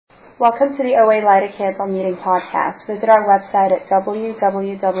Welcome to the OA Light a Candle Meeting podcast. Visit our website at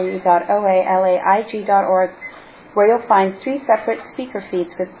www.oalaig.org, where you'll find 3 separate speaker feeds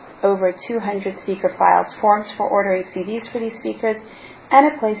with over 200 speaker files, forms for ordering CDs for these speakers, and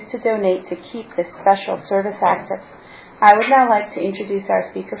a place to donate to keep this special service active. I would now like to introduce our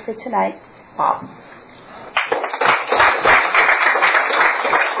speaker for tonight, Bob.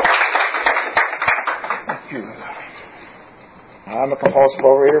 Thank you. I'm a compulsive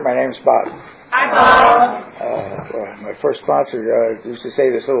overeater. My name's Bob. Hi, Bob. My first sponsor used to say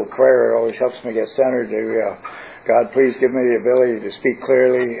this little prayer. It always helps me get centered. God, please give me the ability to speak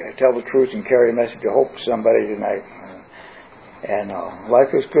clearly, tell the truth, and carry a message of hope to somebody tonight. And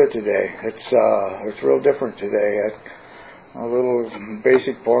life is good today. It's real different today. A little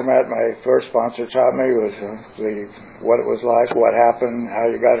basic format my first sponsor taught me was what it was like, what happened, how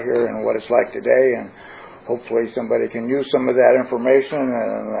you got here, and what it's like today. And hopefully somebody can use some of that information.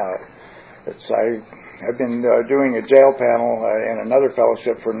 And I've been doing a jail panel in another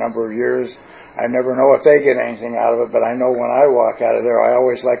fellowship for a number of years. I never know if they get anything out of it, but I know when I walk out of there, I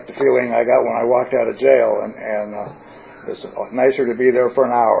always like the feeling I got when I walked out of jail. And it's nicer to be there for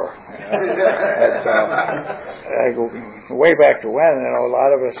an hour. I go way back to when, a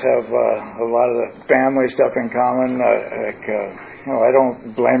lot of us have a lot of the family stuff in common. I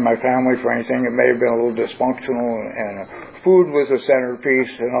don't blame my family for anything. It may have been a little dysfunctional, and food was a centerpiece.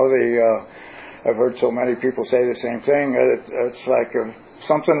 I've heard so many people say the same thing. It's like if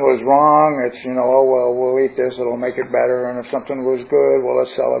something was wrong, it's, we'll eat this, it'll make it better. And if something was good, well,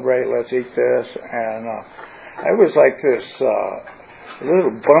 let's celebrate, let's eat this. And I was like this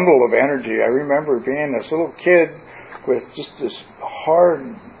little bundle of energy. I remember being this little kid with just this hard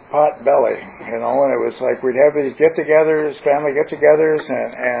pot belly, and it was like we'd have these get-togethers, family get-togethers,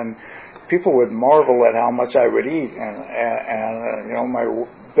 and people would marvel at how much I would eat, and my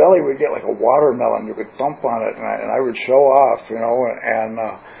belly would get like a watermelon. You could thump on it, and I would show off,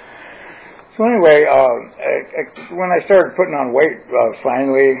 So anyway, when I started putting on weight,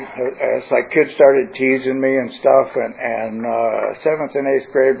 finally, it's like kids started teasing me and stuff, and 7th and 8th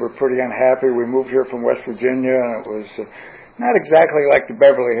grade were pretty unhappy. We moved here from West Virginia, and it was not exactly like the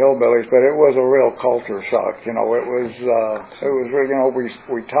Beverly Hillbillies, but it was a real culture shock. It was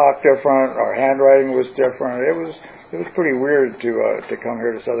we talked different. Our handwriting was different. It was pretty weird to come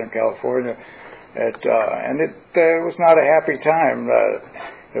here to Southern California, and it was not a happy time.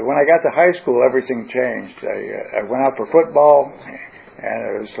 When I got to high school, everything changed. I went out for football, and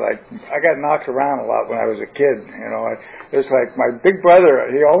it was like I got knocked around a lot when I was a kid. It was like my big brother.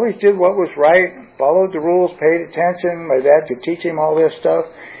 He always did what was right, followed the rules, paid attention. My dad could teach him all this stuff,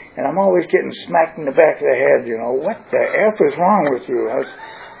 and I'm always getting smacked in the back of the head. What the F is wrong with you?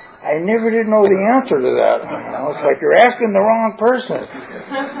 I never did know the answer to that. It's like you're asking the wrong person.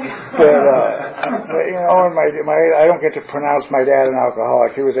 But and I don't get to pronounce my dad an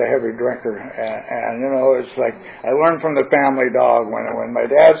alcoholic. He was a heavy drinker, and it's like I learned from the family dog. When my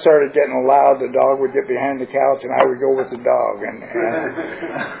dad started getting loud, the dog would get behind the couch, and I would go with the dog.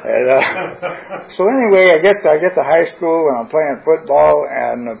 So anyway, I get to high school, and I'm playing football,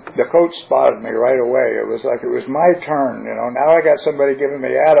 and the coach spotted me right away. It was like it was my turn. Now I got somebody giving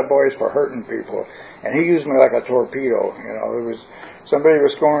me attaboys for hurting people, and he used me like a torpedo. It was somebody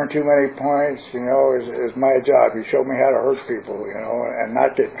was scoring too many points. Is my job. He showed me how to hurt people, and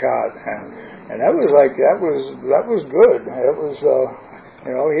not get caught. And that was good. It was,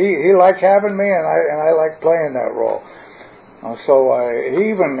 he liked having me, and I liked playing that role. So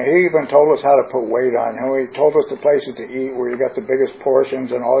he even told us how to put weight on. He told us the places to eat where you got the biggest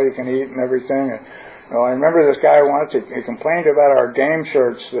portions and all you can eat and everything. And, I remember this guy once, he complained about our game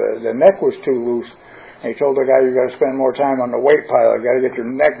shirts. The neck was too loose. And he told the guy, you got to spend more time on the weight pile. You got to get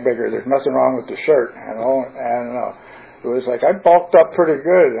your neck bigger. There's nothing wrong with the shirt. And it was like I bulked up pretty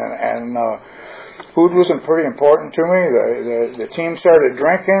good. And food was pretty important to me. The team started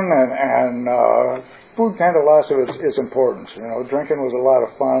drinking, and food kind of lost its importance. Drinking was a lot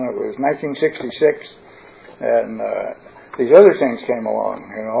of fun. It was 1966, and these other things came along,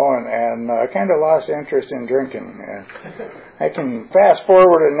 and I kind of lost interest in drinking. And I can fast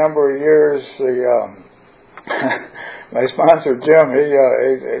forward a number of years. My sponsor Jim,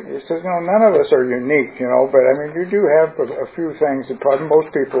 he says, none of us are unique, but I mean, you do have a few things that probably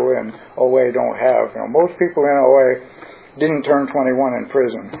most people in OA don't have. Most people in OA didn't turn 21 in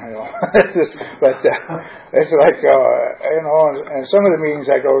prison, but it's like, and some of the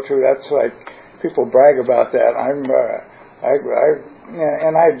meetings I go to, that's like people brag about that. I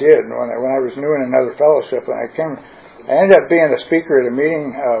did when I was new in another fellowship, and I ended up being a speaker at a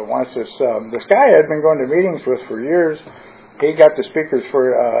meeting once. This guy I'd been going to meetings with for years, he got the speakers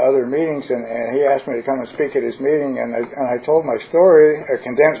for other meetings, and he asked me to come and speak at his meeting, and I told my story, a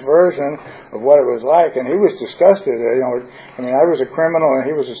condensed version of what it was like, and he was disgusted. I was a criminal, and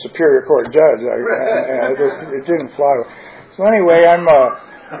he was a Superior Court judge. It didn't fly. So anyway, I'm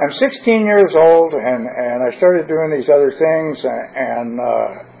 16 years old, and I started doing these other things, and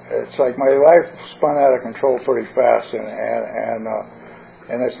it's like my life spun out of control pretty fast, and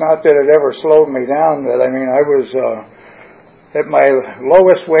it's not that it ever slowed me down. But I was at my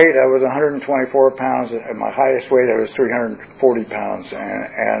lowest weight, I was 124 pounds. At my highest weight, I was 340 pounds,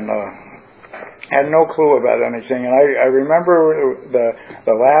 and had no clue about anything. And I remember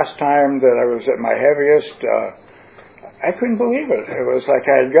the last time that I was at my heaviest. I couldn't believe it. It was like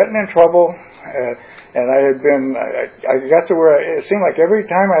I had gotten in trouble, and I got to where it seemed like every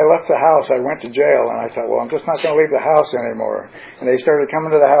time I left the house, I went to jail, and I thought, well, I'm just not going to leave the house anymore. And they started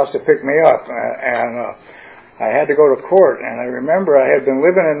coming to the house to pick me up, and I had to go to court. And I remember I had been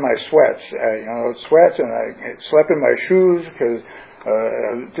living in my sweats, and I slept in my shoes because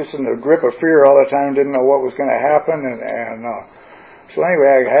just in the grip of fear all the time, didn't know what was going to happen, so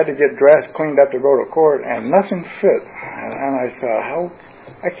anyway, I had to get dressed, cleaned up to go to court, and nothing fit. And I thought,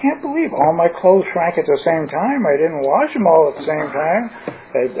 I can't believe all my clothes shrank at the same time. I didn't wash them all at the same time.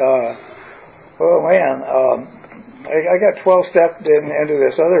 I got 12 stepped into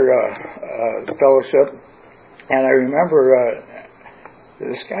this other fellowship, and I remember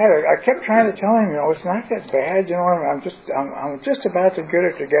this guy. I kept trying to tell him, it's not that bad. I'm just about to get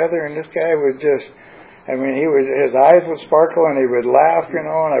it together, and this guy would just. His eyes would sparkle, and he would laugh, and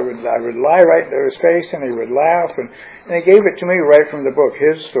I would lie right to his face, and he would laugh, and he gave it to me right from the book,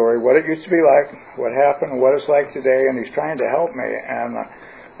 his story, what it used to be like, what happened, what it's like today, and he's trying to help me. And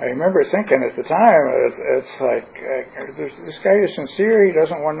I remember thinking at the time, it's like, this guy is sincere, he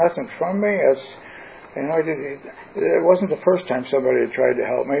doesn't want nothing from me. It wasn't the first time somebody had tried to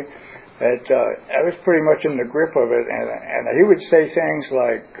help me. I was pretty much in the grip of it, and he would say things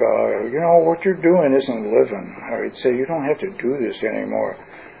like, what you're doing isn't living. Or he'd say, you don't have to do this anymore.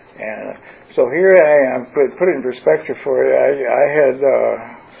 And so here I am, put it in perspective for you. I had,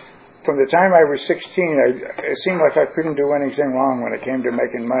 from the time I was 16, it seemed like I couldn't do anything wrong when it came to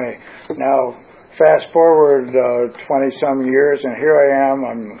making money. Now, fast forward 20-some years, and here I am.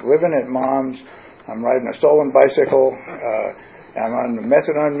 I'm living at Mom's. I'm riding a stolen bicycle. I'm on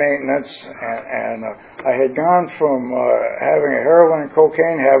methadone maintenance, and I had gone from having a heroin and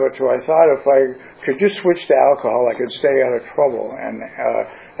cocaine habit to I thought if I could just switch to alcohol, I could stay out of trouble. And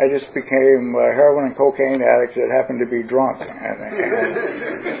I just became a heroin and cocaine addict that happened to be drunk, and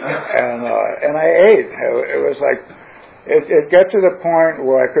I ate. It was like it got to the point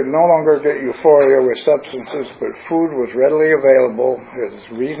where I could no longer get euphoria with substances, but food was readily available. It was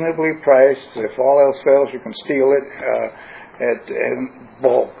reasonably priced. If all else fails, you can steal it. In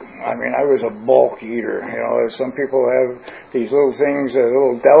bulk. I was a bulk eater. Some people have these little things,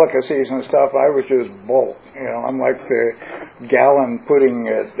 little delicacies and stuff. I was just bulk. I'm like the gallon pudding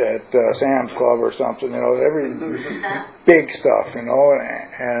at Sam's Club or something. Every big stuff. And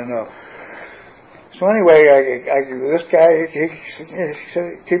so anyway, this guy he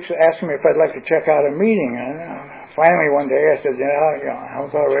keeps asking me if I'd like to check out a meeting. Finally, one day I said, I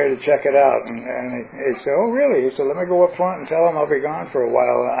was about ready to check it out. And he said, oh, really? He said, let me go up front and tell him I'll be gone for a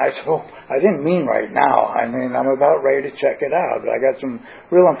while. And I said, oh, I didn't mean right now. I'm about ready to check it out. I got some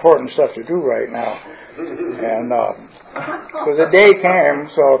real important stuff to do right now. And so the day came.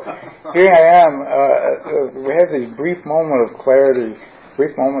 So here I am. We had these brief moments of clarity.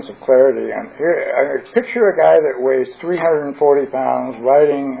 And here, I picture a guy that weighs 340 pounds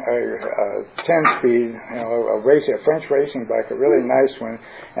riding a 10-speed, a French racing bike, a really nice one,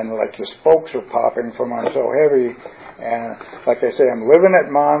 and like the spokes are popping from I'm so heavy. And like I say, I'm living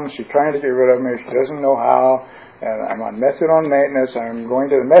at Mom's. She's trying to get rid of me. She doesn't know how. And I'm on methadone maintenance. I'm going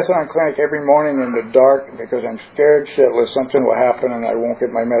to the methadone clinic every morning in the dark because I'm scared shitless something will happen and I won't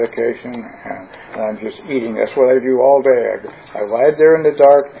get my medication. And I'm just eating. That's what I do all day. I lie there in the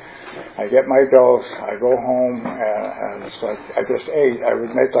dark. I get my dose. I go home, and it's like I just ate. I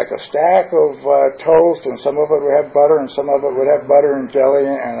would make like a stack of toast, and some of it would have butter, and some of it would have butter and jelly,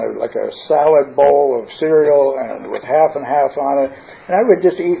 and like a salad bowl of cereal, and with half and half on it. And I would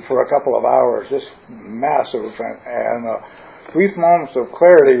just eat for a couple of hours, just massive, and brief moments of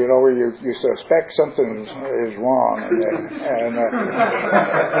clarity, where you suspect something is wrong. And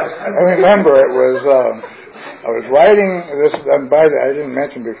I remember it was. I was riding this. I didn't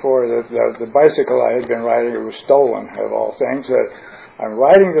mention before that the bicycle I had been riding, it was stolen of all things. I'm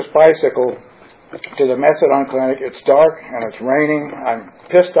riding this bicycle, to the methadone clinic. It's dark and it's raining. I'm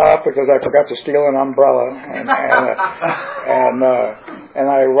pissed off because I forgot to steal an umbrella, and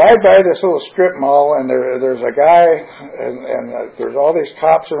I ride by this little strip mall, and there's a guy, and there's all these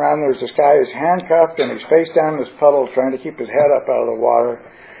cops around. There's this guy who's handcuffed and he's face down in this puddle trying to keep his head up out of the water.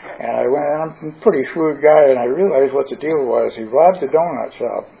 And I went, and I'm a pretty shrewd guy, and I realized what the deal was. He robbed a donut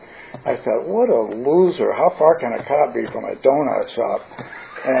shop. I thought, what a loser. How far can a cop be from a donut shop?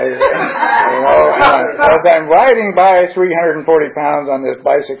 And as I'm riding by 340 pounds on this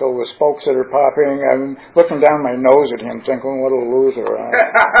bicycle with spokes that are popping, I'm looking down my nose at him thinking, what a loser. And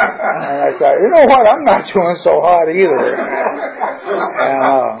I thought, you know what, I'm not doing so hot either.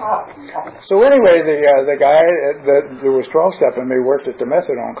 So anyway, the guy that was 12-stepping me worked at the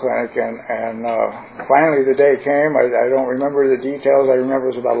methadone clinic, and finally the day came. I don't remember the details. I remember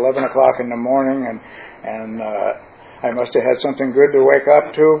it was about 11 o'clock in the morning, and I must have had something good to wake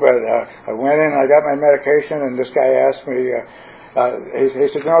up to, but I went in, I got my medication, and this guy asked me,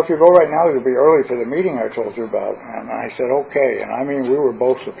 he said, if you go right now, it'll be early for the meeting I told you about. And I said, okay. And I mean, we were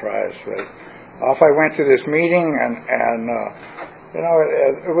both surprised. But off I went to this meeting, and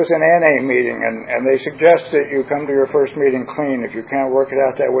it was an NA meeting, and they suggest that you come to your first meeting clean. If you can't work it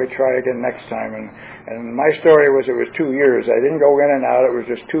out that way, try again next time. And my story was it was 2 years. I didn't go in and out. It was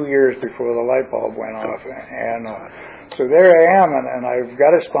just 2 years before the light bulb went off. And so there I am, and I've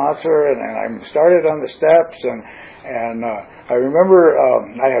got a sponsor, and I'm started on the steps, and I remember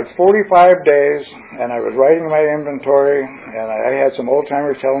I had 45 days, and I was writing my inventory, and I had some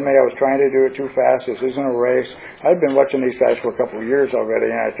old-timers telling me I was trying to do it too fast. This isn't a race. I'd been watching these guys for a couple of years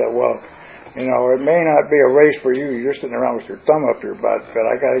already, and I thought, well, it may not be a race for you. You're sitting around with your thumb up your butt, but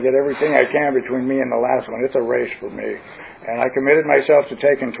I got to get everything I can between me and the last one. It's a race for me. And I committed myself to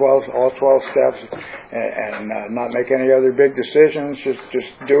taking all 12 steps and not make any other big decisions, just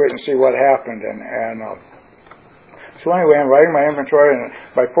do it and see what happened. So anyway, I'm writing my inventory, and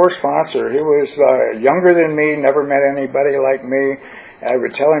my poor sponsor, he was younger than me, never met anybody like me. I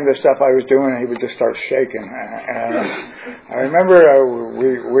would tell him the stuff I was doing, and he would just start shaking. And I remember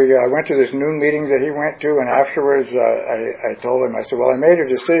we went to this noon meeting that he went to, and afterwards I told him, I said, well, I made a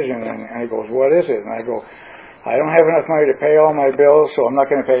decision. And he goes, what is it? And I go, I don't have enough money to pay all my bills, so I'm not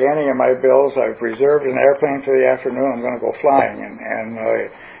going to pay any of my bills. I've reserved an airplane for the afternoon. I'm going to go flying. And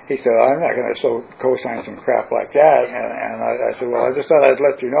he said, I'm not going to co-sign some crap like that. And I said, well, I just thought I'd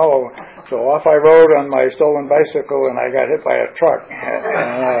let you know. So off I rode on my stolen bicycle, and I got hit by a truck.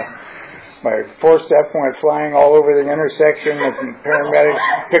 My four-step went flying all over the intersection. The paramedics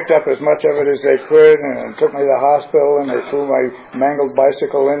picked up as much of it as they could and took me to the hospital, and they threw my mangled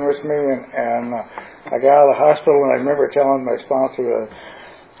bicycle in with me. And I got out of the hospital, and I remember telling my sponsor,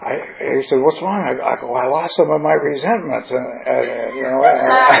 he said, what's wrong? I go, I lost some of my resentments.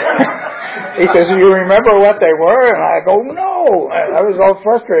 He says, do you remember what they were? And I go, no. I was all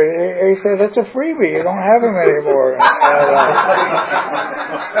frustrated. He said, it's a freebie. You don't have them anymore.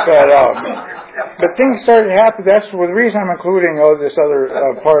 But things started to happen. That's the reason I'm including this other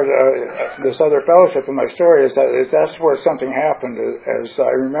this other fellowship in my story is that's where something happened. As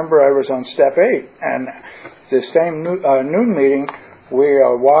I remember, I was on step 8, and the same noon meeting. We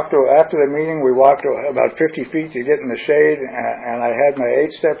walked, after the meeting, we walked about 50 feet to get in the shade, and I had my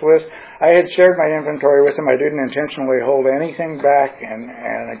 8-step list. I had shared my inventory with him. I didn't intentionally hold anything back, and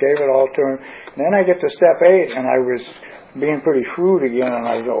I gave it all to him. And then I get to step 8, and I was being pretty shrewd again, and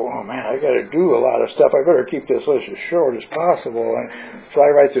I go, oh man, I got to do a lot of stuff. I better keep this list as short as possible. And so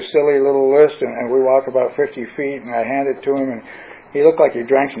I write this silly little list, and we walk about 50 feet, and I hand it to him, and he looked like he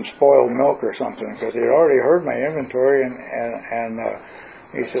drank some spoiled milk or something because he had already heard my inventory, and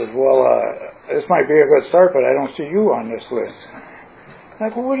he says, well, this might be a good start, but I don't see you on this list. I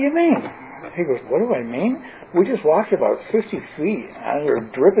go, what do you mean? He goes, what do I mean? We just walked about 50 feet, and you're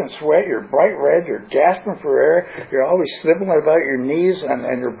dripping sweat, you're bright red, you're gasping for air, you're always sniveling about your knees,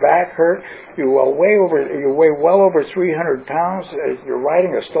 and your back hurt. You weigh well over 300 pounds. You're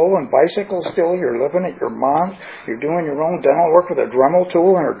riding a stolen bicycle still. You're living at your mom's. You're doing your own dental work with a Dremel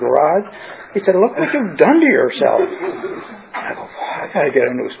tool in her garage. He said, look what you've done to yourself. I go, I got to get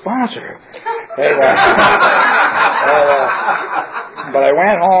a new sponsor. But I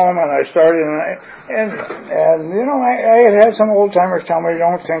went home and I started, and I had some old timers tell me,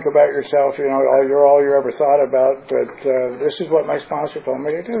 don't think about yourself, you're all you ever thought about, but this is what my sponsor told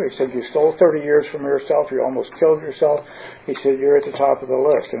me to do. He said, you stole 30 years from yourself, you almost killed yourself. He said, you're at the top of the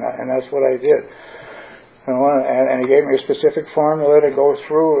list, and that's what I did. And he gave me a specific formula to go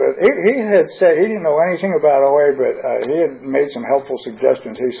through. He had said he didn't know anything about OA, but he had made some helpful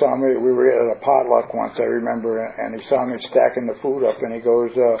suggestions. He saw me, we were at a potluck once, I remember, and he saw me stacking the food up, and he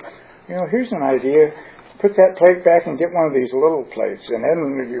goes, here's an idea. Put that plate back and get one of these little plates. And then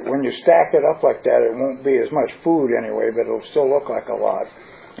when you stack it up like that, it won't be as much food anyway, but it'll still look like a lot.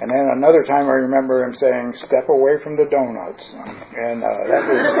 And then another time I remember him saying, step away from the donuts. And and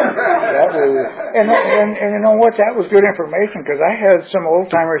you know what? That was good information, because I had some old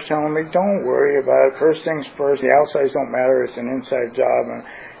timers telling me, don't worry about it. First things first. The outsides don't matter. It's an inside job. And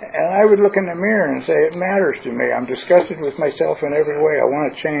I would look in the mirror and say, it matters to me. I'm disgusted with myself in every way. I want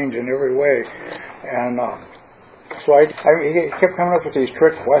to change in every way. And so he kept coming up with these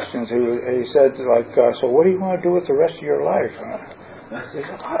trick questions. He said, like, so what do you want to do with the rest of your life?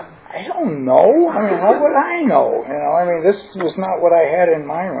 I don't know. I mean, how would I know? This was not what I had in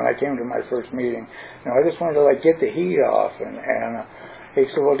mind when I came to my first meeting. I just wanted to, get the heat off. And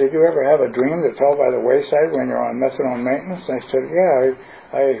he said, well, did you ever have a dream that fell by the wayside when you're on methadone maintenance? And I said, yeah,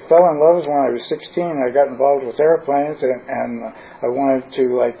 I fell in love when I was 16. I got involved with airplanes, and I wanted to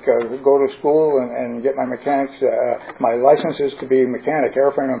go to school and get my mechanics. My license is to be mechanic,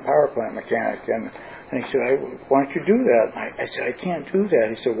 airframe and power plant mechanic. And he said, why don't you do that? I said, I can't do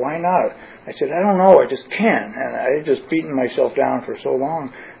that. He said, why not? I said, I don't know. I just can't. And I had just beaten myself down for so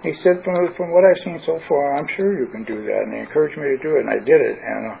long. He said, from what I've seen so far, I'm sure you can do that. And he encouraged me to do it, and I did it.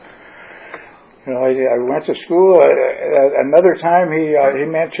 And I went to school. Another time he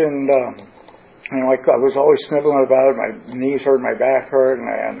mentioned, I was always sniveling about it. My knees hurt, my back hurt, and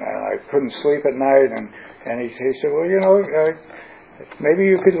I couldn't sleep at night. And he said, well, maybe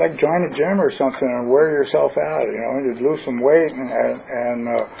you could join a gym or something and wear yourself out, and you'd lose some weight and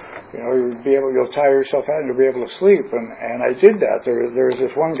you'll tire yourself out and you'll be able to sleep. And I did that. There was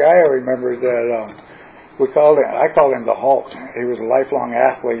this one guy I remember that I called him the Hulk. He was a lifelong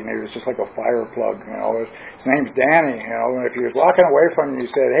athlete, and he was just like a fire plug. His name's Danny. And if he was walking away from you, you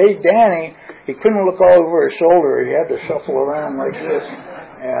said, "Hey, Danny," he couldn't look all over his shoulder. He had to shuffle around like this.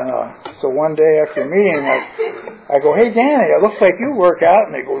 And so one day after meeting, I go, "Hey, Danny, it looks like you work out."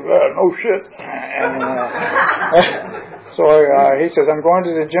 And he goes, "No shit." And so he says, "I'm going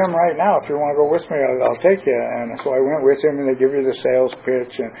to the gym right now. If you want to go with me, I'll take you." And so I went with him, and they give you the sales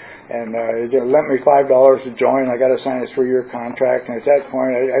pitch, and they lent me $5 to join. I got to sign a 3-year contract, and at that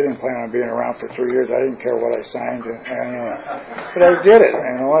point, I didn't plan on being around for 3 years. I didn't care what I signed, but I did it.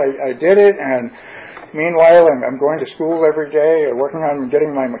 I did it, and meanwhile, I'm going to school every day, working on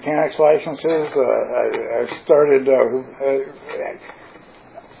getting my mechanics licenses. I started.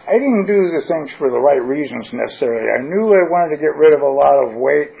 I didn't do the things for the right reasons necessarily. I knew I wanted to get rid of a lot of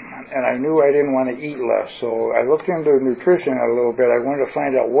weight, and I knew I didn't want to eat less. So I looked into nutrition a little bit. I wanted to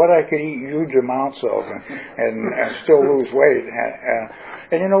find out what I could eat huge amounts of and still lose weight.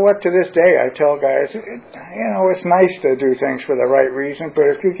 And you know what? To this day, I tell guys, it's nice to do things for the right reason, but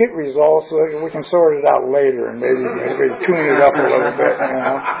if you get results, we can sort it out later and maybe tune it up a little bit.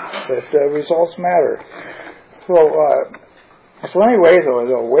 But results matter. So anyway,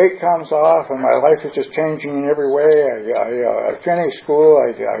 the weight comes off, and my life is just changing in every way. I finish school.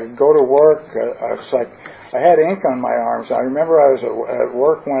 I go to work. It's like I had ink on my arms. I remember I was at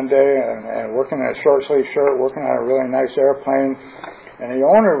work one day and working in a short sleeve shirt, working on a really nice airplane, and the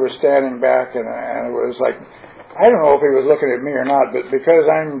owner was standing back, and it was like, I don't know if he was looking at me or not, but because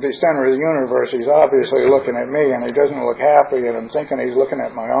I'm the center of the universe, he's obviously looking at me, and he doesn't look happy, and I'm thinking he's looking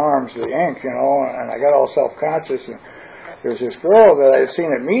at my arms, the ink, and I got all self-conscious. And there was this girl that I had seen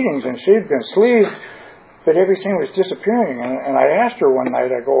at meetings, and she'd been sleeved, but everything was disappearing. And I asked her one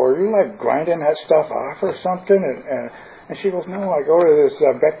night, I go, "Are you grinding that stuff off or something?" And she goes, "No, I go to this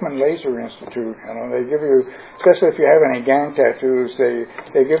Beckman Laser Institute. They give you, especially if you have any gang tattoos,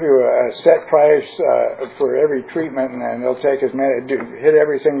 they give you a set price for every treatment, and they'll take as many, hit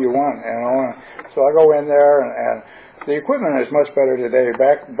everything you want. So I go in there, and the equipment is much better today.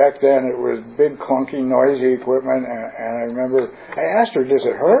 Back then, it was big, clunky, noisy equipment, and I remember I asked her, "Does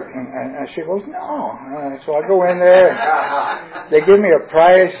it hurt?" And she goes, "No." So I go in there, and they give me a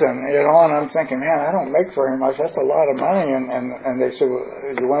price, and I'm thinking, man, I don't make very much. That's a lot of money. And they said,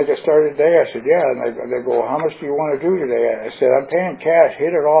 "Well, you want to get started today?" I said, "Yeah." And they go, "How much do you want to do today?" I said, "I'm paying cash.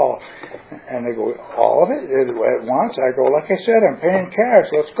 Hit it all." And they go, "All of it at once?" I go, "Like I said, I'm paying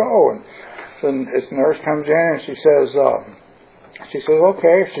cash. Let's go." And this nurse comes in, and she says,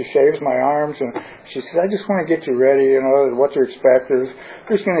 "Okay." She shaves my arms, and she says, "I just want to get you ready, what to expect.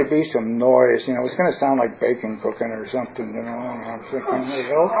 There's going to be some noise, it's going to sound like bacon cooking or something, And I'm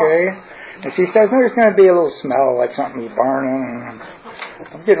thinking, okay. And she says, "There's going to be a little smell like something's burning." And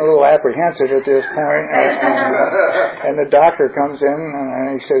I'm getting a little apprehensive at this point, and the doctor comes in,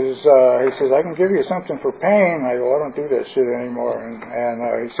 and he says, "I can give you something for pain." I go, "I don't do that shit anymore." And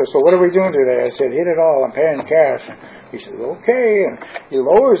he says, "So what are we doing today?" I said, "Hit it all. I'm paying cash." He says, okay, and he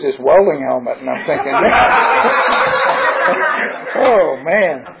lowers his welding helmet, and I'm thinking, oh,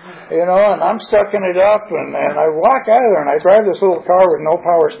 man. You know, and I'm sucking it up, and I walk out of there, and I drive this little car with no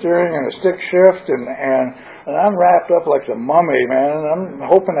power steering and a stick shift, and I'm wrapped up like the mummy, man, and I'm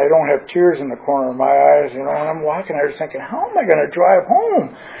hoping I don't have tears in the corner of my eyes, you know, and I'm walking there thinking, how am I going to drive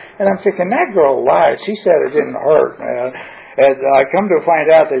home? And I'm thinking, that girl lied. She said it didn't hurt, man. And I come to find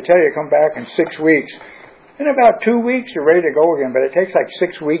out, they tell you to come back in 6 weeks. In about 2 weeks, you're ready to go again, but it takes like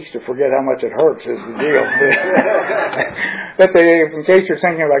 6 weeks to forget how much it hurts is the deal. But in case you're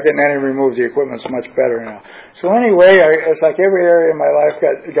thinking about getting any removed, the equipment's much better now. So anyway, it's like every area of my life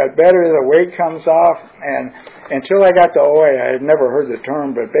got better. The weight comes off, and until I got to OA, I had never heard the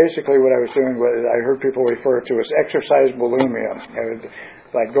term, but basically what I was doing was I heard people refer to as exercise bulimia.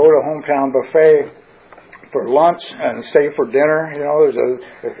 Like go to Hometown Buffet for lunch and stay for dinner. You know,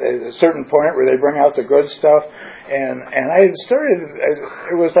 there's a certain point where they bring out the good stuff. And I had started,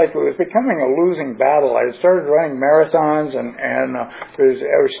 it was becoming a losing battle. I had started running marathons, and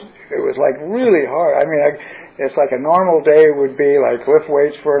it was like really hard. I mean, it's like a normal day would be like lift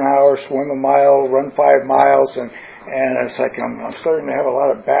weights for an hour, swim a mile, run 5 miles, and it's like I'm starting to have a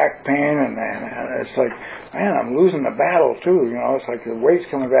lot of back pain, and it's like, man, I'm losing the battle too. You know, it's like the weight's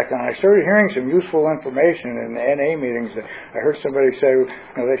coming back on. I started hearing some useful information in the NA meetings. I heard somebody say, you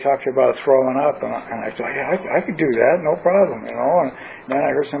know, they talked about throwing up, and I thought, yeah, I could do that, no problem, you know. And then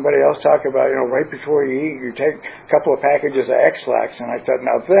I heard somebody else talk about, you know, right before you eat, you take a couple of packages of X-Lax, and I thought,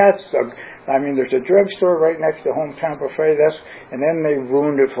 now there's a drugstore right next to Hometown Buffet. And then they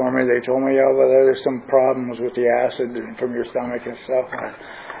ruined it for me. They told me, oh, well, there's some problems with the acid from your stomach and stuff.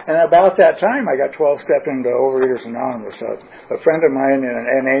 And about that time, I got 12-step into Overeaters Anonymous. A friend of mine in an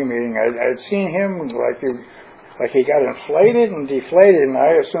NA meeting, I'd seen him like he got inflated and deflated, and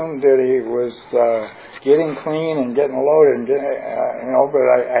I assumed that he was getting clean and getting loaded, and you know. But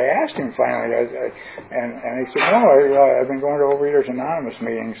I asked him finally, and he said, no, I've been going to Overeaters Anonymous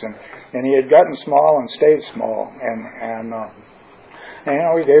meetings, and he had gotten small and stayed small, and you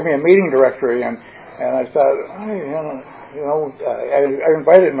know, he gave me a meeting directory, and I thought, I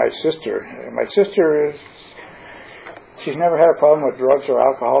invited my sister. My sister she's never had a problem with drugs or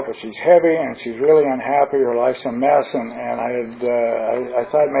alcohol, but she's heavy and she's really unhappy. Her life's a mess, and I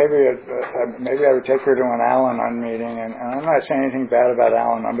thought maybe I would take her to an Al-Anon meeting, and I'm not saying anything bad about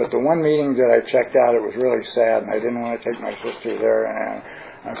Al-Anon, but the one meeting that I checked out, it was really sad, and I didn't want to take my sister there,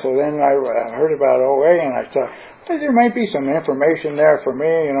 and so then I heard about OA, and I thought, there might be some information there for me,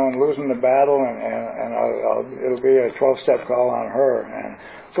 you know, I'm losing the battle, and it'll be a 12-step call on her. And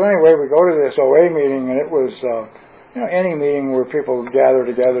so anyway, we go to this OA meeting, and it was, you know, any meeting where people gather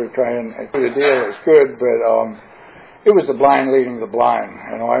together to try and do the deal is good, but it was the blind leading the blind.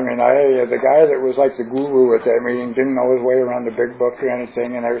 You know, I mean, the guy that was like the guru at that meeting didn't know his way around the big book or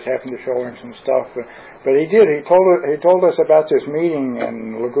anything, and I was having to show him some stuff. But he did. He told us about this meeting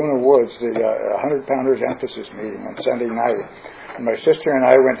in Laguna Woods, the 100 Pounders Emphasis meeting on Sunday night. And my sister and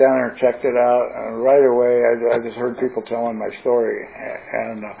I went down there and checked it out, and right away I just heard people telling my story.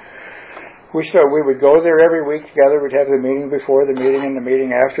 And we would go there every week together. We'd have the meeting before the meeting and the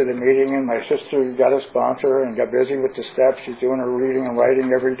meeting after the meeting, and my sister got a sponsor and got busy with the steps. She's doing her reading and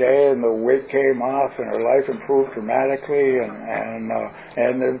writing every day, and the weight came off, and her life improved dramatically, and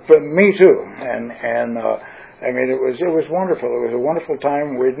but me too. And I mean, it was wonderful. It was a wonderful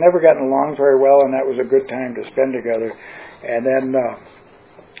time. We'd never gotten along very well, and that was a good time to spend together. And then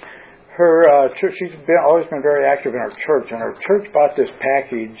her church, she's always been very active in her church, and her church bought this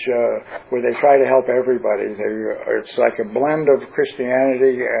package where they try to help everybody. It's like a blend of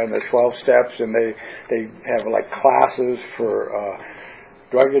Christianity and the 12 steps, and they have like classes for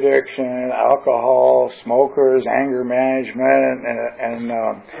drug addiction, alcohol, smokers, anger management, and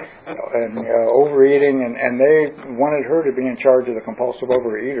overeating, and they wanted her to be in charge of the compulsive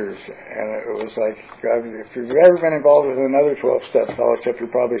overeaters. And it was like, if you've ever been involved with another 12-step fellowship,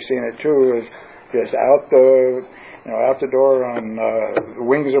 you've probably seen it too, is just out the door on the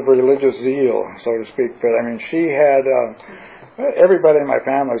wings of religious zeal, so to speak. But I mean, she had everybody in my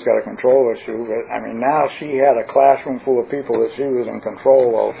family's got a control issue, but I mean, now she had a classroom full of people that she was in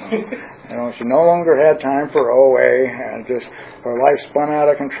control of. You know, she no longer had time for OA, and just her life spun out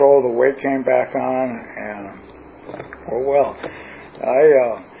of control. The weight came back on, and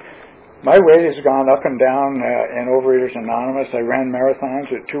my weight has gone up and down in Overeaters Anonymous. I ran marathons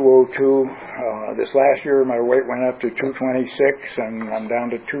at 202. This last year, my weight went up to 226, and I'm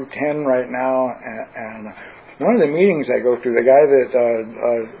down to 210 right now. And one of the meetings I go to, the guy that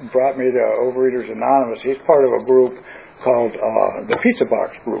brought me to Overeaters Anonymous, he's part of a group called the Pizza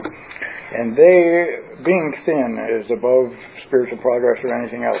Box Group. And they, being thin is above spiritual progress or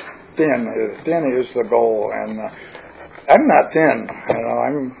anything else. Thin is the goal, and I'm not thin. You know,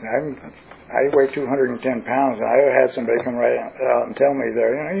 I weigh 210 pounds, and I had somebody come right out and tell me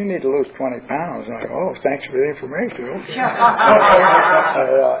there, you know, you need to lose 20 pounds. And I go, oh, thanks for the information. And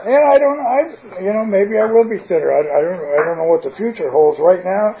I don't know, maybe I will be thinner. I don't know what the future holds. Right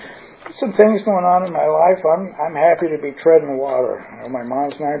now, some things going on in my life. I'm happy to be treading water. You know, my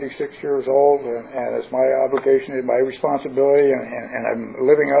mom's 96 years old, and it's my obligation, it's my responsibility, and I'm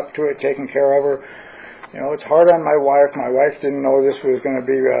living up to it, taking care of her. You know, it's hard on my wife. My wife didn't know this was going to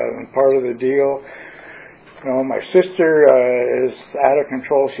be part of the deal. You know, my sister is out of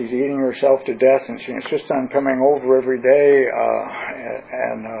control. She's eating herself to death, and she insists on coming over every day.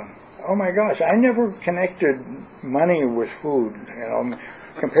 Oh my gosh, I never connected money with food. You know,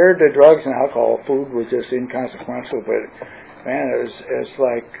 compared to drugs and alcohol, food was just inconsequential. But man, it's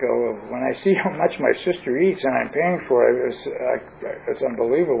like when I see how much my sister eats and I'm paying for it, it's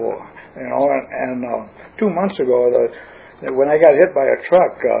unbelievable. You know, and 2 months ago, when I got hit by a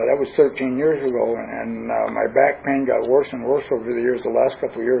truck, that was 13 years ago, and my back pain got worse and worse over the years. The last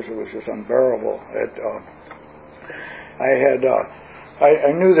couple of years, it was just unbearable.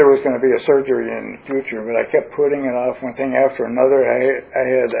 I knew there was going to be a surgery in the future, but I kept putting it off one thing after another.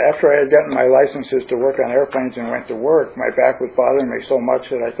 After I had gotten my licenses to work on airplanes and went to work, my back was bothering me so much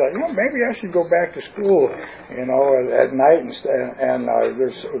that I thought, maybe I should go back to school, at night, and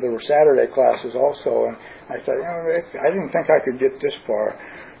there were Saturday classes also, and I thought, I didn't think I could get this far.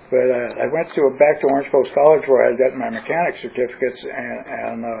 But I went back to Orange Coast College where I got my mechanics certificates,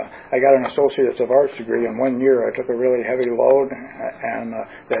 and I got an Associates of Arts degree in 1 year. I took a really heavy load, and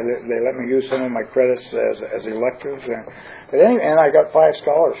they let me use some of my credits as electives. And I got 5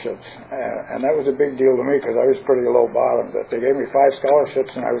 scholarships, and that was a big deal to me because I was pretty low bottom. But they gave me 5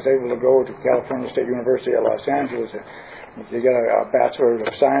 scholarships, and I was able to go to California State University at Los Angeles to get a Bachelor of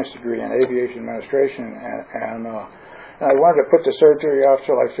Science degree in Aviation Administration, and I wanted to put the surgery off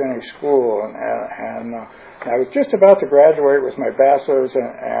till I finished school, and I was just about to graduate with my bachelor's,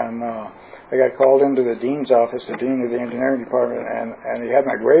 and I got called into the dean's office, the dean of the engineering department, and he had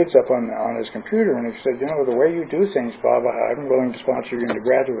my grades up on his computer, and he said, the way you do things, Bob, I'm willing to sponsor you into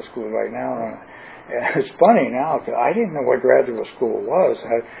graduate school right now. And it's funny now, because I didn't know what graduate school was.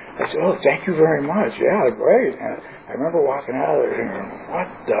 I said, oh, thank you very much. Yeah, great. And I remember walking out of there thinking, what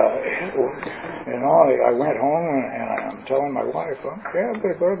the hell? I went home, and I'm telling my wife, okay, I'm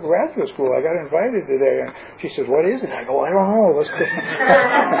going to go to graduate school. I got invited today. And she says, what is it? I go, I don't know. Let's go.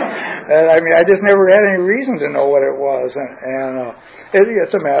 And I just never had any reason to know what it was. And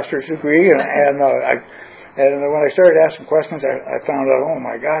it's a master's degree, and when I started asking questions, I found out, oh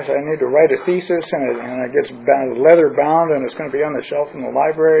my gosh, I need to write a thesis, and it gets leather bound, and it's going to be on the shelf in the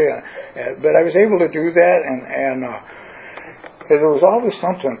library. But I was able to do that, and there was always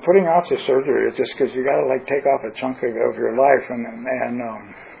something. Putting off the surgery, it's just because you got to take off a chunk of your life. And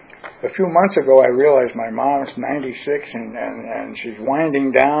a few months ago, I realized my mom's 96, and she's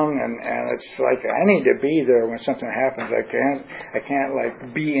winding down, and it's like I need to be there when something happens. I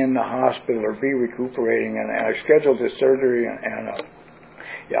can't be in the hospital or be recuperating. And I scheduled this surgery, and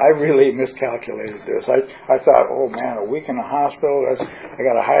I really miscalculated this. I thought, oh man, a week in the hospital. I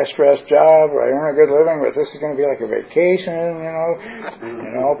got a high stress job. I earn a good living, but this is going to be like a vacation.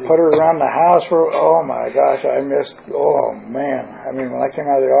 Put her around the house for. Oh my gosh, I missed. Oh man, when I came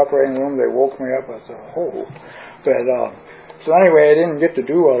out of the operating room, they woke me up. I said, oh, but. So anyway, I didn't get to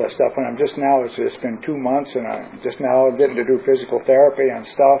do all that stuff, and it's been 2 months, and I'm just now getting to do physical therapy and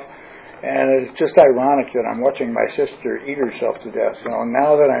stuff. And it's just ironic that I'm watching my sister eat herself to death.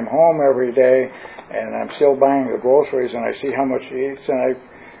 Now that I'm home every day and I'm still buying the groceries and I see how much she eats, and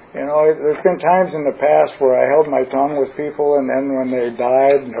there's been times in the past where I held my tongue with people, and then when they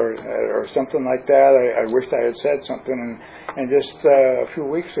died or something like that, I wished I had said something. And just a few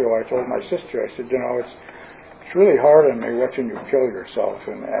weeks ago, I told my sister, I said, it's really hard on me watching you kill yourself.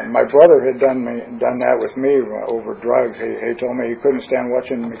 And my brother had done that with me over drugs. He told me he couldn't stand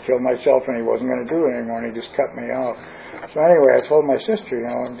watching me kill myself, and he wasn't going to do it anymore, and he just cut me off. So anyway, I told my sister,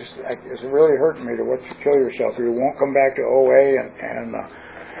 it's really hurting me to watch you kill yourself. You won't come back to OA,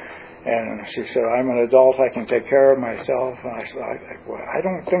 and she said, I'm an adult, I can take care of myself. And I said, well, I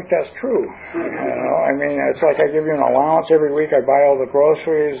don't think that's true. It's like I give you an allowance every week. I buy all the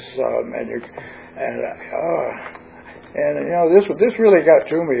groceries, this really got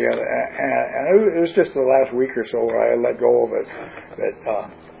to me, and it was just the last week or so where I let go of it. But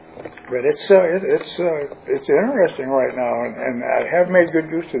But it's interesting right now, and I have made good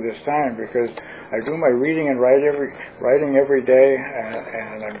use of this time because I do my reading and writing every day,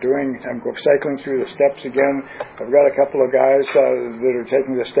 and I'm cycling through the steps again. I've got a couple of guys that are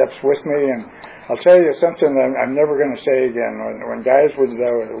taking the steps with me, and I'll tell you something that I'm never going to say again. When guys would,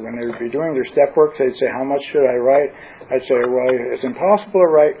 when they would be doing their step work, they'd say, "How much should I write?" I'd say, "Well, it's impossible to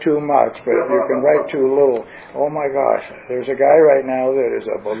write too much, but you can write too little." Oh my gosh, there's a guy right now that is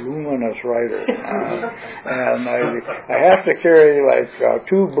a voluminous writer, and I have to carry like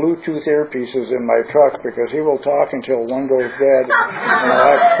 2 Bluetooth earpieces in my truck because he will talk until one goes dead, and I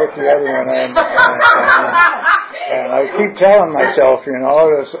have to put the other one in. And I keep telling myself,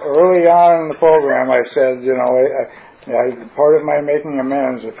 this early on in the program, I said, part of my making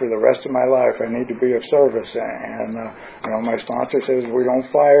amends is for the rest of my life, I need to be of service. And, my sponsor says we don't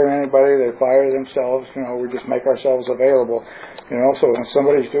fire anybody, they fire themselves. We just make ourselves available. So when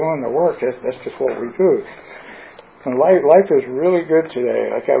somebody's doing the work, that's just what we do. And life is really good today.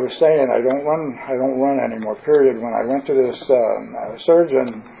 Like I was saying, I don't run anymore, period. When I went to this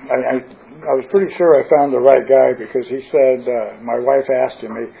surgeon, I was pretty sure I found the right guy because he said, my wife asked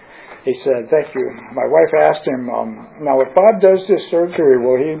him, he said, "Thank you." My wife asked him, "Now if Bob does this surgery,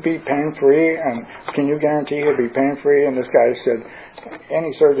 will he be pain-free? And can you guarantee he'll be pain-free?" And this guy said,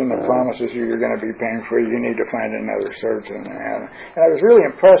 "Any surgeon that promises you're going to be pain-free, you need to find another surgeon." And I was really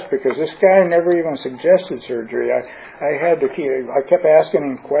impressed because this guy never even suggested surgery. I kept asking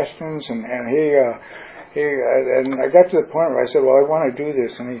him questions, and I got to the point where I said, "Well, I want to do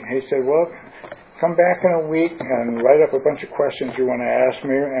this." And he said, "Well, come back in a week and write up a bunch of questions you want to ask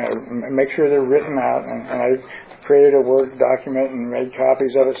me and make sure they're written out." And I created a Word document and made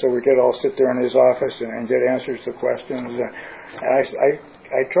copies of it so we could all sit there in his office and get answers to questions. And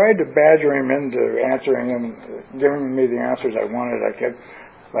I tried to badger him into answering and giving me the answers I wanted. I kept,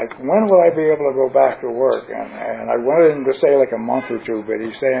 like, when will I be able to go back to work? And I wanted him to say like a month or two, but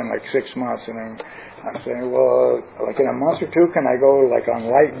he's saying like 6 months. And I'm saying, well, like in a month or two, can I go like on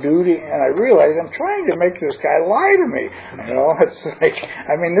light duty? And I realized I'm trying to make this guy lie to me. It's like,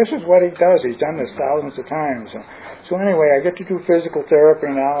 this is what he does. He's done this thousands of times. So anyway, I get to do physical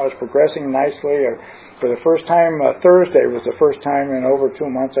therapy now. It's progressing nicely. For the first time, Thursday was the first time in over 2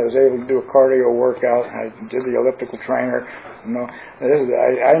 months I was able to do a cardio workout. I did the elliptical trainer.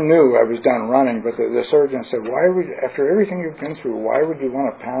 I knew I was done running, but the surgeon said, after everything you've been through, why would you want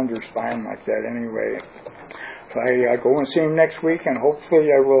to pound your spine like that anyway? So I go and see him next week, and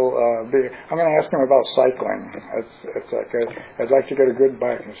hopefully I will I'm going to ask him about cycling. It's like I'd like to get a good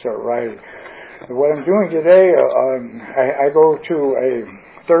bike and start riding. What I'm doing today, I go to a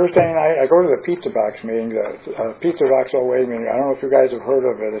Thursday night, I go to the Pizza Box meeting, the Pizza Box OA meeting. I don't know if you guys have heard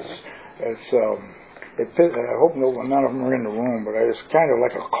of it. I hope none of them are in the room, but it's kind of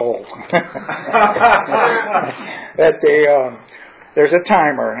like a cult. There's a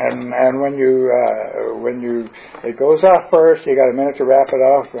timer, and when it goes off first, you got a minute to wrap it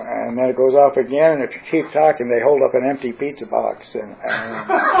off, and then it goes off again. And if you keep talking, they hold up an empty pizza box, and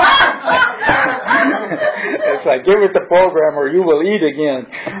it's like, give it the program or you will eat again.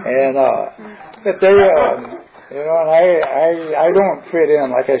 And but they. And I don't fit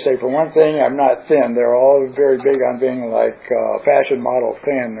in. Like I say, for one thing, I'm not thin. They're all very big on being like fashion model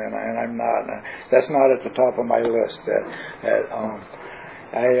thin, and I'm not. That's not at the top of my list.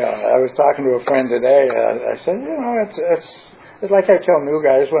 I was talking to a friend today. I said, it's like I tell new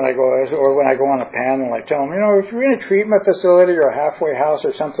guys when I go on a panel. I tell them, if you're in a treatment facility or a halfway house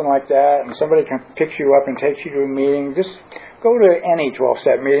or something like that, and somebody picks you up and takes you to a meeting, just go to any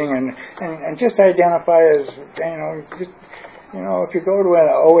 12-step meeting and just identify as, if you go to an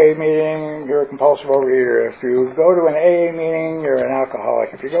OA meeting, you're a compulsive overeater. If you go to an AA meeting, you're an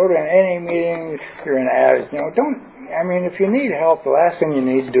alcoholic. If you go to an NA meeting, you're an addict. If you need help, the last thing you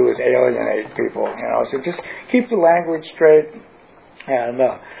need to do is alienate people, so just keep the language straight, and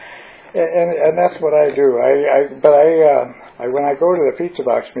that's what I do. When I go to the Pizza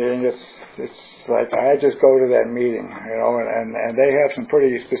Box meeting, it's like I just go to that meeting, and they have some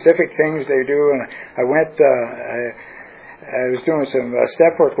pretty specific things they do. And I went, I was doing some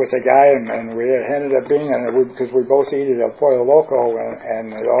step work with a guy, and we ended up being, because we both eat at El Pollo Loco,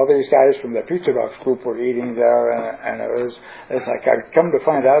 and all these guys from the Pizza Box group were eating there, and it's like I come to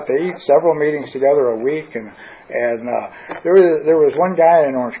find out they eat several meetings together a week, and there was one guy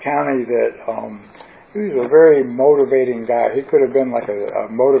in Orange County that. He was a very motivating guy. He could have been like a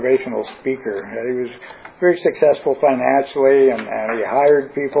motivational speaker. He was very successful financially, and he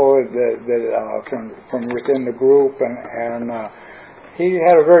hired people that from within the group, and he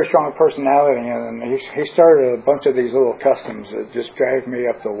had a very strong personality, and he started a bunch of these little customs that just dragged me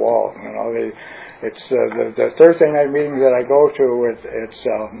up the wall. You know, it's the Thursday night meeting that I go to.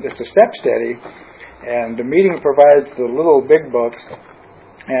 It's a step steady, and the meeting provides the little big books.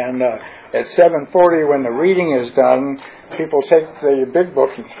 And at 7:40, when the reading is done, people take the big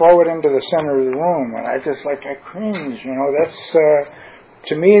book and throw it into the center of the room, and I cringe. You know, that's.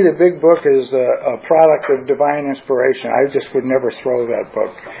 To me, the big book is a product of divine inspiration. I just would never throw that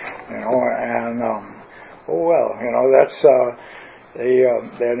book, you know. And that's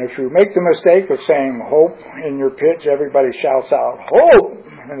and if you make the mistake of saying hope in your pitch, everybody shouts out hope.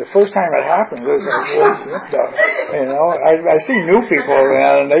 And the first time it happens, it's like, you know, I see new people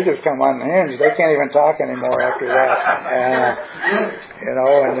and they just come unhinged. They can't even talk anymore after that. And you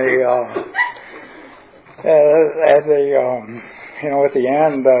know, you know, at the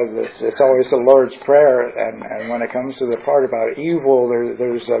end, it's always the Lord's Prayer, and when it comes to the part about evil,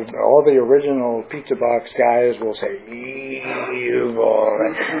 there's all the original pizza box guys will say evil.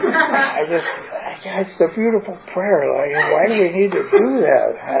 It's a beautiful prayer. Like, why do we need to do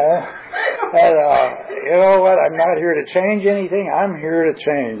that? You know what? I'm not here to change anything. I'm here to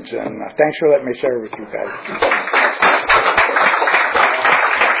change, and thanks for letting me share with you guys.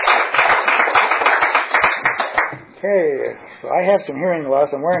 Okay, so I have some hearing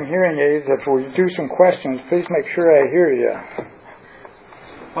loss. I'm wearing hearing aids. If we do some questions, please make sure I hear you.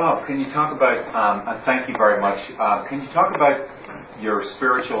 Well, can you talk about, thank you very much, can you talk about your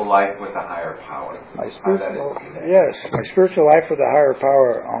spiritual life with a higher power? My spiritual life with a higher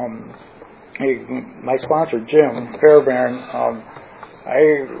power. My sponsor, Jim Fairbairn, I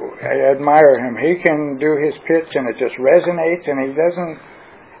admire him. He can do his pitch and it just resonates, and he doesn't,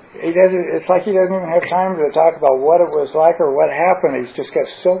 it's like he doesn't even have time to talk about what it was like or what happened. He's just got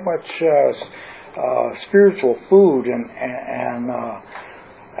so much spiritual food, and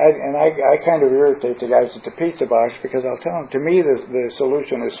I kind of irritate the guys at the pizza box, because I'll tell them, to me the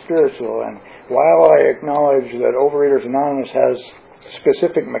solution is spiritual. And while I acknowledge that Overeaters Anonymous has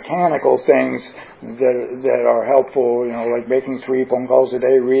specific mechanical things that are helpful, you know, like making 3 phone calls a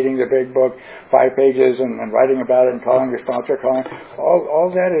day, reading the big book, 5 pages, and writing about it, and calling your sponsor,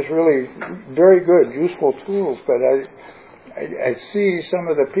 all that is really very good, useful tools. But I see some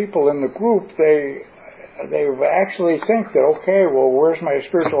of the people in the group, they actually think that, okay, well, where's my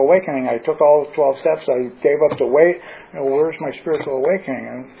spiritual awakening? I took all 12 steps, I gave up the weight, you know, where's my spiritual awakening?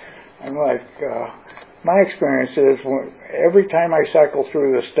 And I'm like, my experience is every time I cycle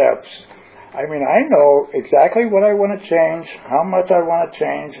through the steps, I mean, I know exactly what I want to change, how much I want to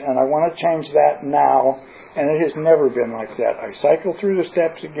change, and I want to change that now, and it has never been like that. I cycle through the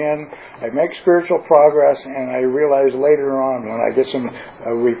steps again, I make spiritual progress, and I realize later on when I get some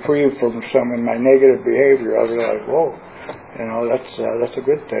reprieve from some of my negative behavior, I'll be like, whoa, you know, that's a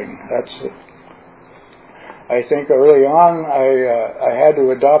good thing. I think early on I had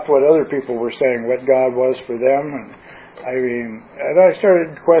to adopt what other people were saying, what God was for them, and I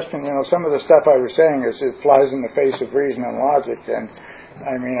started questioning, you know, some of the stuff I was saying it flies in the face of reason and logic. And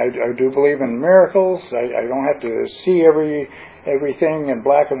I mean, I do believe in miracles. I don't have to see everything in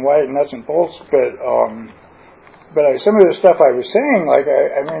black and white, nuts and bolts, but some of the stuff I was saying, like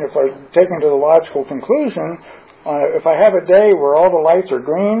I mean, if I take it to the logical conclusion, if I have a day where all the lights are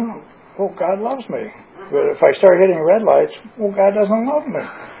green, well, God loves me. But if I start hitting red lights, well, God doesn't love me.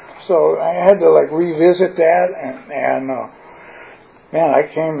 So I had to revisit that, and man, I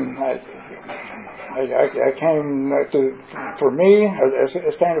came to, for me,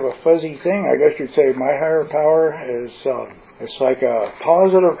 it's kind of a fuzzy thing. I guess you'd say my higher power is it's like a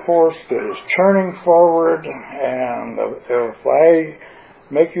positive force that is churning forward, and if I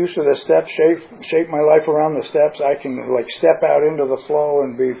make use of the steps, shape my life around the steps, I can step out into the flow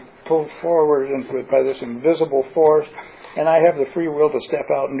and be pulled forward by this invisible force, and I have the free will to step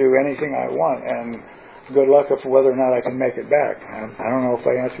out and do anything I want, and good luck of whether or not I can make it back. I don't know if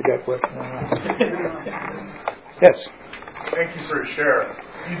I answered that question or not. Yes? Thank you for your share.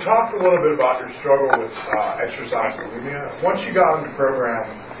 You talked a little bit about your struggle with exercise bulimia. Once you got into the program,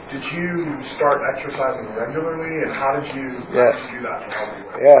 did you start exercising regularly, and how did you do that to help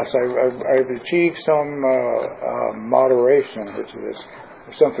you? Yes, I've achieved some moderation, which is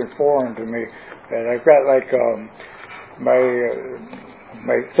something foreign to me. And I've got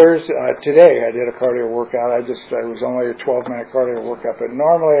my Thursday today I did a cardio workout. It was only a 12-minute cardio workout, but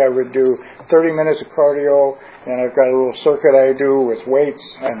normally I would do 30 minutes of cardio, and I've got a little circuit I do with weights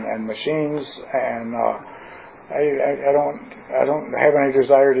and machines, and I don't have any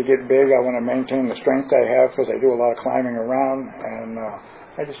desire to get big. I want to maintain the strength I have because I do a lot of climbing around, and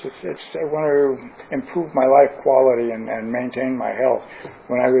I want to improve my life quality and maintain my health.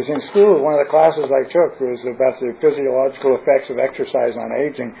 When I was in school, one of the classes I took was about the physiological effects of exercise on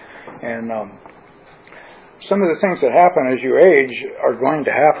aging, and some of the things that happen as you age are going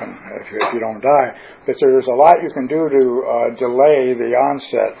to happen if you don't die. But there's a lot you can do to delay the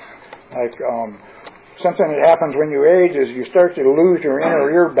onset. Like something that happens when you age is you start to lose your inner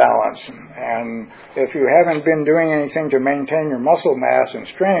ear balance. And if you haven't been doing anything to maintain your muscle mass and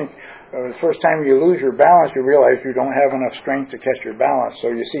strength, the first time you lose your balance, you realize you don't have enough strength to catch your balance. So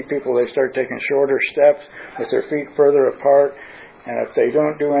you see people, they start taking shorter steps with their feet further apart. And if they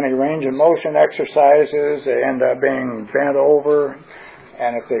don't do any range of motion exercises, they end up being bent over.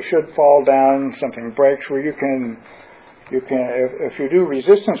 And if they should fall down, something breaks where you can, if you do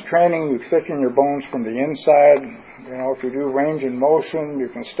resistance training, you thicken your bones from the inside. You know, if you do range of motion, you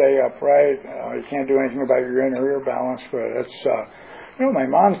can stay upright. You can't do anything about your inner ear balance, but it's, my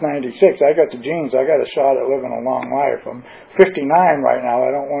mom's 96. I got the genes. I got a shot at living a long life. I'm 59 right now. I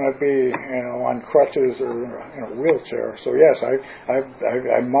don't want to be, on crutches or in a wheelchair. So yes,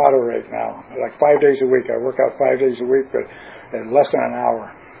 I moderate now. Like 5 days a week. I work out 5 days a week, but in less than an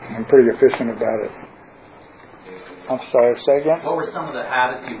hour. I'm pretty efficient about it. I'm sorry, say again? What were some of the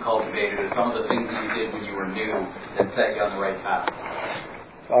habits you cultivated or some of the things that you did when you were new that set you on the right path?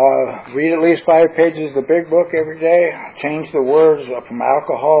 Read at least 5 pages of the big book every day. Change the words from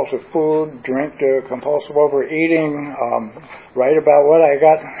alcohol to food, drink to compulsive overeating. Write about what I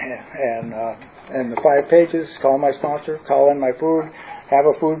got and the 5 pages. Call my sponsor. Call in my food. Have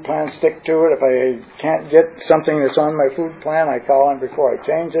a food plan. Stick to it. If I can't get something that's on my food plan, I call in before I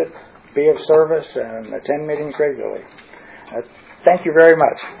change it. Be of service and attend meetings regularly. Thank you very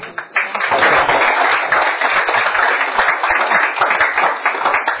much.